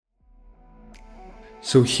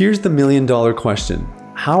So here's the $1,000,000 question.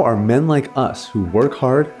 How are men like us who work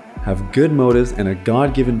hard, have good motives, and a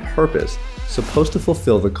God-given purpose supposed to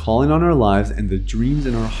fulfill the calling on our lives and the dreams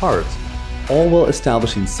in our hearts, all while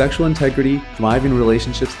establishing sexual integrity, thriving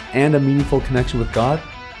relationships, and a meaningful connection with God?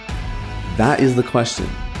 That is the question,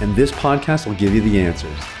 and this podcast will give you the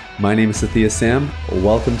answers. My name is Sathya Sam.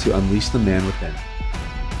 Welcome to Unleash the Man Within.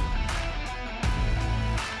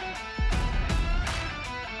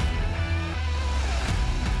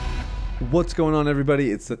 What's going on, everybody?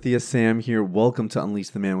 It's Sathya Sam here. Welcome to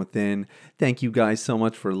Unleash the Man Within. Thank you guys so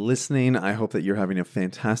much for listening. I hope that you're having a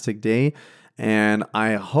fantastic day, and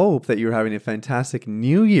I hope that you're having a fantastic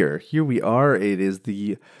new year. Here we are. It is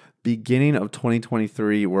the beginning of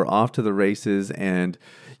 2023. We're off to the races, and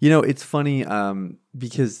it's funny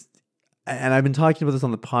because, and I've been talking about this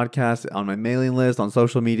on the podcast, on my mailing list, on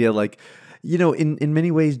social media, in many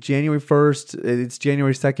ways, January 1st, it's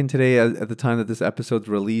January 2nd today at the time that this episode's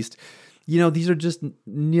released. These are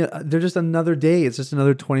they're just another day. It's just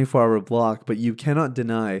another 24-hour block, but you cannot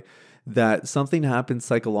deny that something happens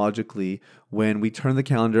psychologically when we turn the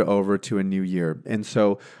calendar over to a new year. And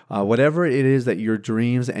so whatever it is that your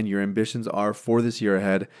dreams and your ambitions are for this year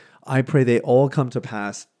ahead, I pray they all come to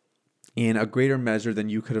pass in a greater measure than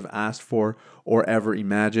you could have asked for or ever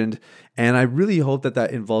imagined. And I really hope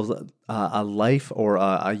that involves a life or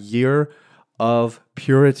a year of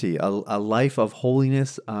purity, a life of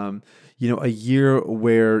holiness, a year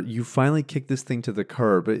where you finally kick this thing to the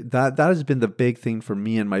curb. That has been the big thing for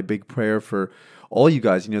me and my big prayer for all you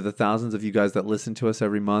guys, the thousands of you guys that listen to us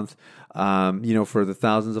every month, for the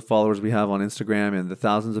thousands of followers we have on Instagram and the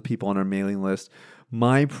thousands of people on our mailing list.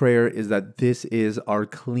 My prayer is that this is our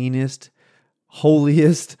cleanest,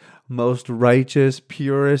 holiest, most righteous,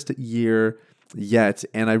 purest year yet.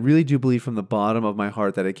 And I really do believe from the bottom of my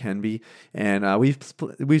heart that it can be. And we've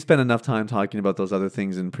spent enough time talking about those other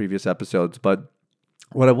things in previous episodes. But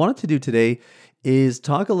what I wanted to do today is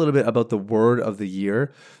talk a little bit about the word of the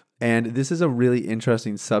year. And this is a really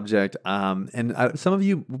interesting subject. And some of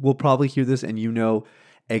you will probably hear this and you know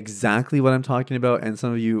exactly what I'm talking about. And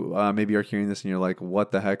some of you maybe are hearing this and you're like,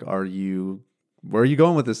 what the heck are you? Where are you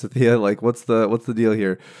going with this, Sathya? Like, what's the deal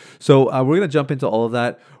here? So we're going to jump into all of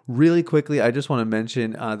that really quickly. I just want to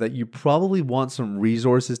mention that you probably want some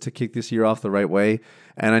resources to kick this year off the right way.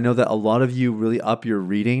 And I know that a lot of you really up your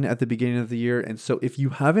reading at the beginning of the year. And so if you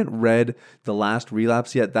haven't read The Last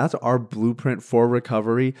Relapse yet, that's our blueprint for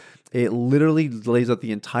recovery. It literally lays out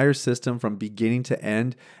the entire system from beginning to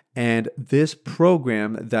end. And this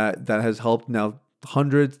program that has helped now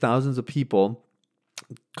hundreds, thousands of people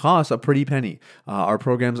costs a pretty penny. Our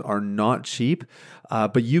programs are not cheap,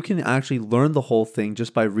 but you can actually learn the whole thing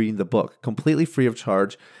just by reading the book, completely free of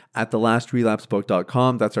charge at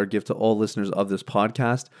thelastrelapsebook.com. That's our gift to all listeners of this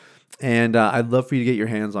podcast. And I'd love for you to get your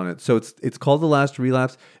hands on it. So it's called The Last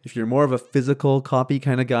Relapse. If you're more of a physical copy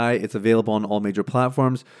kind of guy, it's available on all major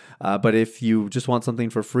platforms. But if you just want something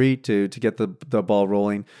for free to get the ball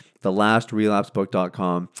rolling,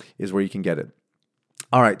 thelastrelapsebook.com is where you can get it.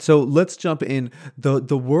 All right, so let's jump in.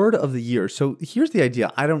 The word of the year. So here's the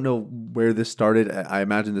idea. I don't know where this started. I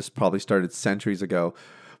imagine this probably started centuries ago.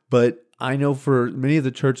 But I know for many of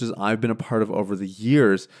the churches I've been a part of over the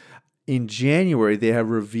years, in January, they have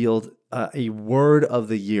revealed a word of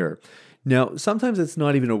the year. Now, sometimes it's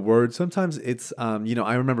not even a word. Sometimes it's, I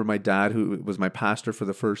remember my dad, who was my pastor for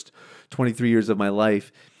the first 23 years of my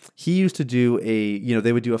life. He used to do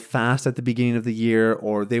they would do a fast at the beginning of the year,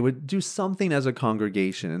 or they would do something as a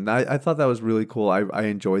congregation. And I thought that was really cool. I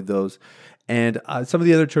enjoyed those. And some of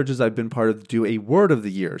the other churches I've been part of do a word of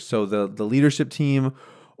the year. So the leadership team,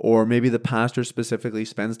 or maybe the pastor specifically,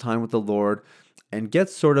 spends time with the Lord and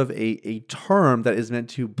gets sort of a term that is meant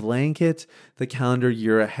to blanket the calendar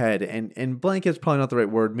year ahead. And blanket is probably not the right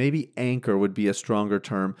word. Maybe anchor would be a stronger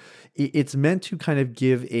term. It's meant to kind of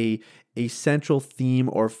give a central theme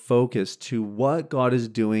or focus to what God is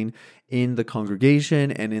doing in the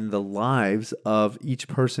congregation and in the lives of each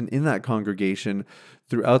person in that congregation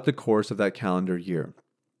throughout the course of that calendar year.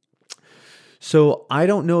 So I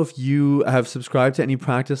don't know if you have subscribed to any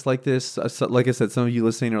practice like this. Like I said, some of you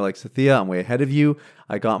listening are like, Sathya, I'm way ahead of you.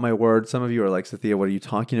 I got my word. Some of you are like, Sathya, what are you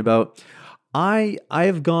talking about? I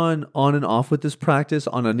have gone on and off with this practice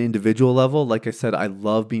on an individual level. Like I said, I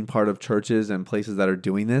love being part of churches and places that are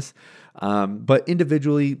doing this. But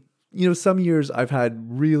individually, some years I've had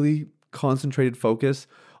really concentrated focus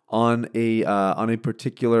on a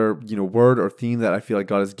particular word or theme that I feel like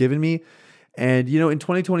God has given me. And, in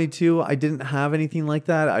 2022, I didn't have anything like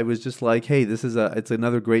that. I was just like, hey, it's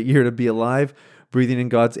another great year to be alive. breathing in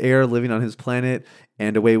God's air, living on his planet,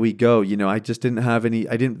 and away we go. I just I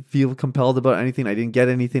didn't feel compelled about anything. I didn't get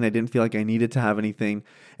anything. I didn't feel like I needed to have anything.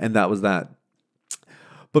 And that was that.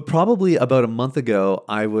 But probably about a month ago,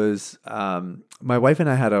 my wife and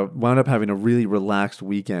I wound up having a really relaxed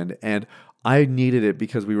weekend, and I needed it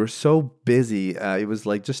because we were so busy. It was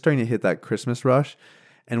like just starting to hit that Christmas rush,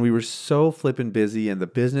 and we were so flippin' busy, and the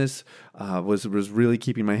business was really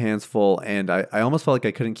keeping my hands full, and I almost felt like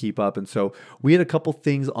I couldn't keep up. And so we had a couple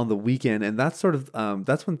things on the weekend, and that's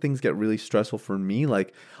when things get really stressful for me.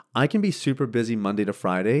 Like I can be super busy Monday to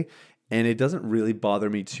Friday, and it doesn't really bother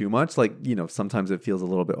me too much. Like, sometimes it feels a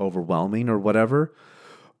little bit overwhelming or whatever.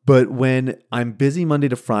 But when I'm busy Monday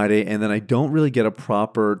to Friday and then I don't really get a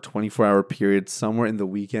proper 24-hour period somewhere in the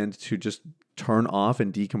weekend to just turn off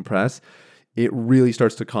and decompress, it really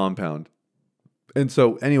starts to compound. And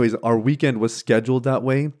so anyways, our weekend was scheduled that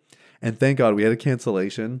way. And thank God we had a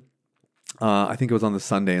cancellation. I think it was on the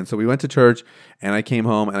Sunday. And so we went to church and I came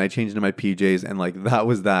home and I changed into my PJs and like that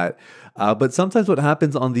was that. But sometimes what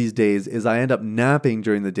happens on these days is I end up napping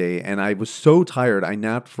during the day and I was so tired. I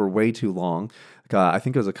napped for way too long. I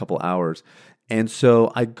think it was a couple hours. And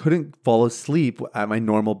so I couldn't fall asleep at my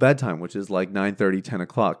normal bedtime, which is like 9:30, 10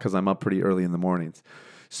 o'clock because I'm up pretty early in the mornings.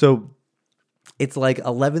 So it's like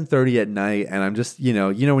 11:30 at night and I'm just,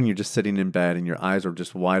 when you're just sitting in bed and your eyes are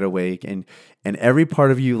just wide awake and every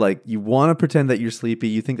part of you, like you want to pretend that you're sleepy.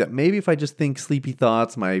 You think that maybe if I just think sleepy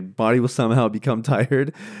thoughts, my body will somehow become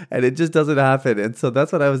tired, and it just doesn't happen. And so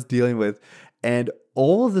that's what I was dealing with. And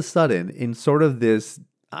all of a sudden in sort of this,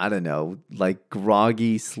 I don't know, like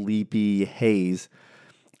groggy, sleepy haze,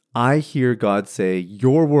 I hear God say,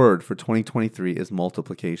 your word for 2023 is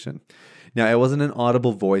multiplication. Now, it wasn't an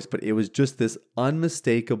audible voice, but it was just this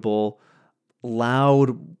unmistakable,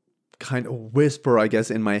 loud kind of whisper, I guess,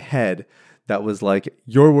 in my head that was like,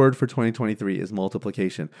 your word for 2023 is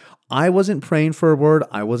multiplication. I wasn't praying for a word.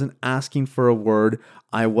 I wasn't asking for a word.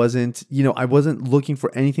 I wasn't looking for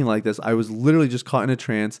anything like this. I was literally just caught in a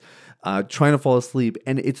trance, trying to fall asleep.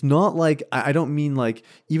 And it's not like, I don't mean like,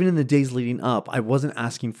 even in the days leading up, I wasn't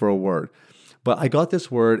asking for a word. But I got this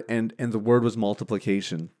word and the word was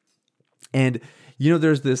multiplication. And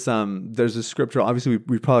there's this scripture. Obviously,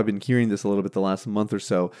 we've probably been hearing this a little bit the last month or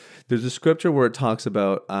so. There's a scripture where it talks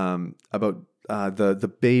about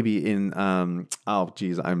the baby in I'm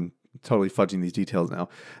totally fudging these details now.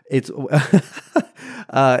 It's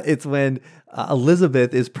it's when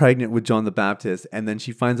Elizabeth is pregnant with John the Baptist, and then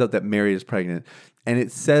she finds out that Mary is pregnant. And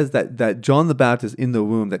it says that John the Baptist in the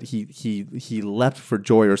womb, that he leapt for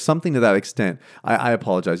joy or something to that extent. I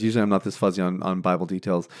apologize. Usually I'm not this fuzzy on Bible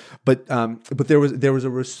details, but there was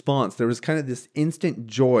a response. There was kind of this instant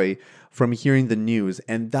joy from hearing the news,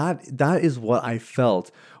 and that is what I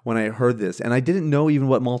felt when I heard this. And I didn't know even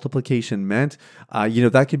what multiplication meant.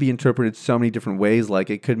 That could be interpreted so many different ways.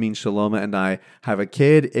 Like it could mean Shaloma and I have a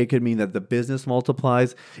kid. It could mean that the business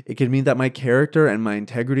multiplies. It could mean that my character and my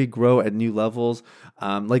integrity grow at new levels.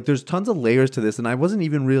 Like there's tons of layers to this, and I wasn't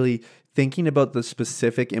even really thinking about the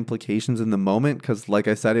specific implications in the moment because, like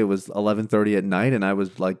I said, it was 11:30 at night, and I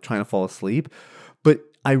was like trying to fall asleep. But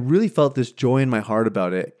I really felt this joy in my heart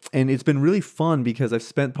about it. And it's been really fun because I've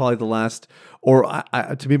spent probably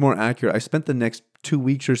to be more accurate, I spent the next 2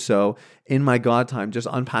 weeks or so in my God time just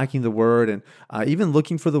unpacking the word and even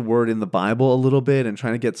looking for the word in the Bible a little bit and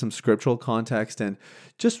trying to get some scriptural context and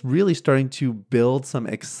just really starting to build some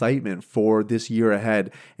excitement for this year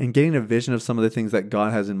ahead and getting a vision of some of the things that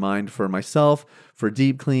God has in mind for myself, for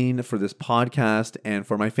Deep Clean, for this podcast, and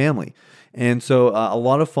for my family. And so a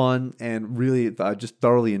lot of fun, and really I just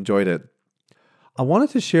thoroughly enjoyed it. I wanted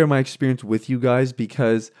to share my experience with you guys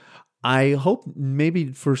because I hope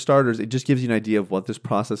maybe for starters, it just gives you an idea of what this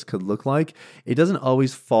process could look like. It doesn't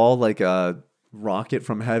always fall like a rocket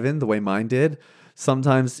from heaven the way mine did.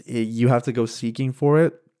 Sometimes you have to go seeking for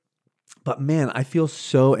it. But man, I feel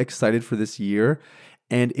so excited for this year.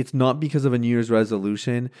 And it's not because of a New Year's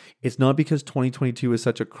resolution. It's not because 2022 is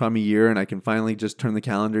such a crummy year and I can finally just turn the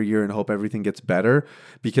calendar year and hope everything gets better.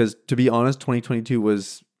 Because to be honest, 2022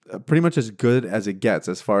 was pretty much as good as it gets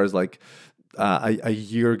as far as like a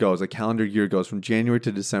year goes, a calendar year goes from January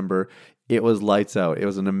to December. It was lights out. It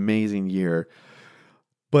was an amazing year.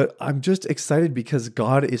 But I'm just excited because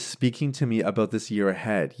God is speaking to me about this year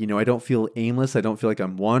ahead. I don't feel aimless. I don't feel like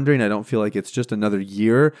I'm wandering. I don't feel like it's just another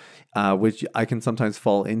year, which I can sometimes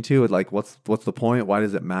fall into. Like, what's the point? Why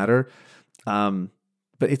does it matter?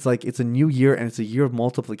 But it's like it's a new year and it's a year of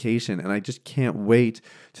multiplication. And I just can't wait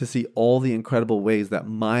to see all the incredible ways that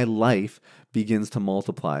my life begins to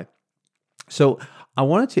multiply. So I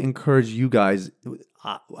wanted to encourage you guys.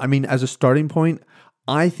 As a starting point,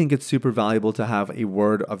 I think it's super valuable to have a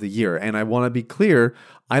word of the year. And I want to be clear,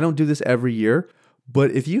 I don't do this every year, but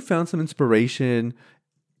if you found some inspiration,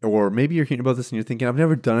 or maybe you're hearing about this and you're thinking, I've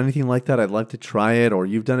never done anything like that, I'd like to try it, or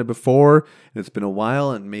you've done it before and it's been a while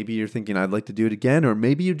and maybe you're thinking, I'd like to do it again, or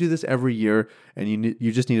maybe you do this every year and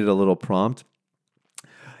you just needed a little prompt,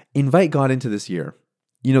 invite God into this year.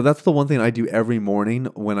 That's the one thing I do every morning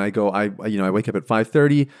when I go. I wake up at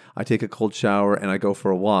 5:30. I take a cold shower and I go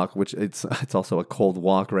for a walk. Which it's also a cold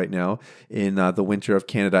walk right now in the winter of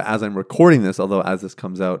Canada as I'm recording this. Although as this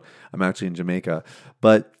comes out, I'm actually in Jamaica.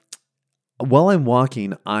 But while I'm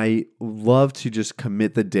walking, I love to just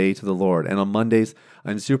commit the day to the Lord. And on Mondays,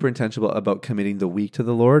 I'm super intentional about committing the week to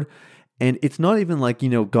the Lord. And it's not even like,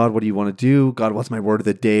 God, what do you want to do? God, what's my word of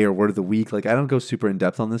the day or word of the week? Like, I don't go super in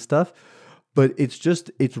depth on this stuff. But it's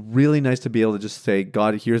really nice to be able to just say,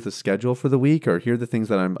 God, here's the schedule for the week, or here are the things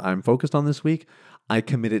that I'm focused on this week. I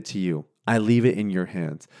commit it to you. I leave it in your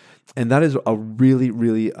hands. And that is a really,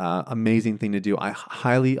 really amazing thing to do. I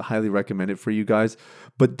highly, highly recommend it for you guys.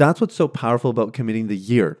 But that's what's so powerful about committing the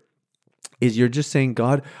year, is you're just saying,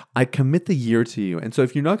 God, I commit the year to you. And so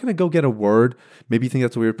if you're not going to go get a word, maybe you think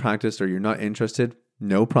that's a weird practice or you're not interested,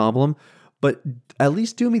 no problem. But at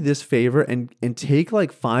least do me this favor and take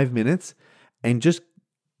like 5 minutes and just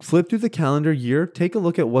flip through the calendar year, take a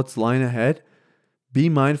look at what's lying ahead, be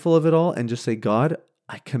mindful of it all, and just say, God,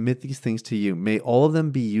 I commit these things to you. May all of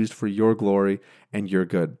them be used for your glory and your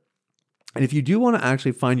good. And if you do want to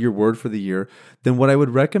actually find your word for the year, then what I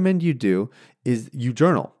would recommend you do is you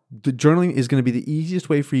journal. The journaling is going to be the easiest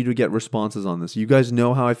way for you to get responses on this. You guys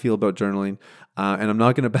know how I feel about journaling, and I'm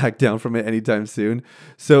not going to back down from it anytime soon.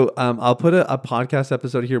 So I'll put a podcast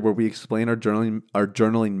episode here where we explain our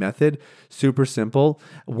journaling method. Super simple.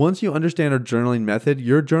 Once you understand our journaling method,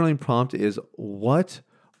 your journaling prompt is, what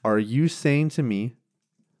are you saying to me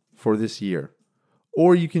for this year?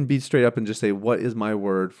 Or you can be straight up and just say, what is my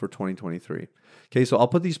word for 2023? Okay, so I'll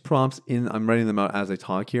put these prompts in. I'm writing them out as I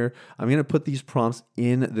talk here. I'm going to put these prompts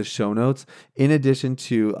in the show notes in addition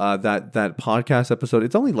to that podcast episode.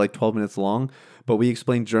 It's only like 12 minutes long, but we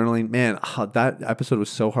explained journaling. Man, that episode was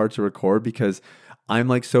so hard to record because I'm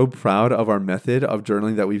like so proud of our method of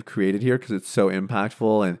journaling that we've created here because it's so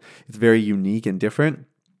impactful and it's very unique and different.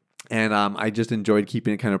 And I just enjoyed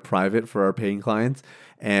keeping it kind of private for our paying clients.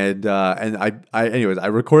 And anyways, I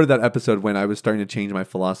recorded that episode when I was starting to change my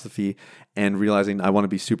philosophy and realizing I want to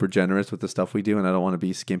be super generous with the stuff we do, and I don't want to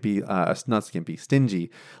be stingy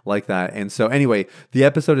like that. And so anyway, the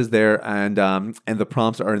episode is there, and the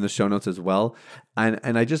prompts are in the show notes as well.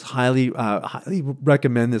 And I just highly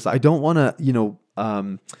recommend this. I don't want to,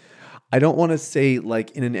 I don't want to say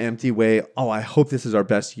like in an empty way, oh, I hope this is our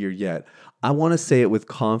best year yet. I want to say it with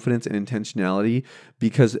confidence and intentionality,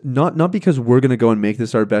 because not because we're going to go and make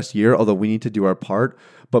this our best year, although we need to do our part,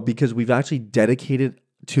 but because we've actually dedicated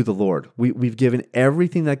to the Lord. We've given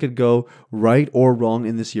everything that could go right or wrong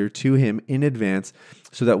in this year to Him in advance,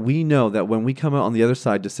 so that we know that when we come out on the other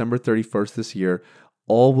side, December 31st this year,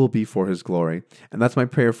 all will be for His glory. And that's my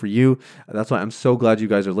prayer for you. That's why I'm so glad you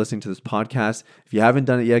guys are listening to this podcast. If you haven't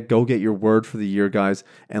done it yet, go get your word for the year, guys,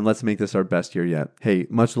 and let's make this our best year yet. Hey,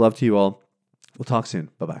 much love to you all. We'll talk soon.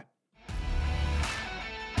 Bye-bye.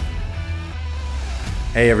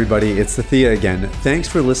 Hey everybody, it's Thea again. Thanks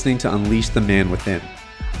for listening to Unleash the Man Within.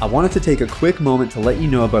 I wanted to take a quick moment to let you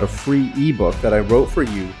know about a free ebook that I wrote for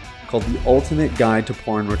you called The Ultimate Guide to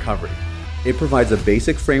Porn Recovery. It provides a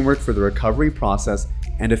basic framework for the recovery process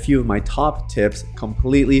and a few of my top tips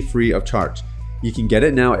completely free of charge. You can get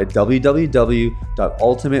it now at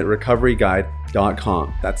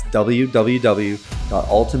www.ultimaterecoveryguide.com. That's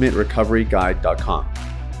www.ultimaterecoveryguide.com.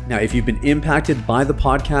 Now, if you've been impacted by the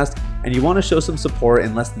podcast and you want to show some support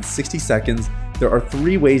in less than 60 seconds, there are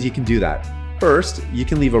 3 ways you can do that. First, you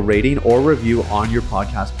can leave a rating or review on your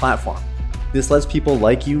podcast platform. This lets people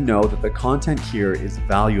like you know that the content here is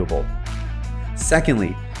valuable.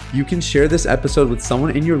 Secondly, you can share this episode with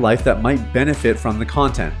someone in your life that might benefit from the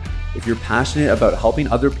content. If you're passionate about helping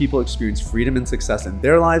other people experience freedom and success in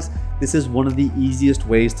their lives, this is one of the easiest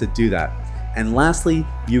ways to do that. And lastly,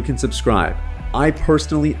 you can subscribe. I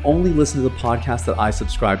personally only listen to the podcast that I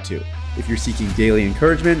subscribe to. If you're seeking daily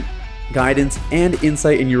encouragement, guidance, and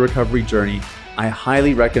insight in your recovery journey, I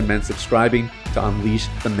highly recommend subscribing to Unleash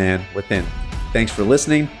the Man Within. Thanks for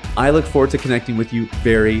listening. I look forward to connecting with you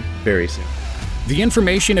very, very soon. The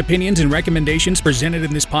information, opinions, and recommendations presented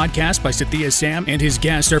in this podcast by Sathya Sam and his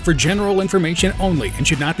guests are for general information only and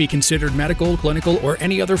should not be considered medical, clinical, or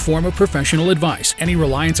any other form of professional advice. Any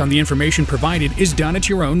reliance on the information provided is done at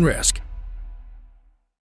your own risk.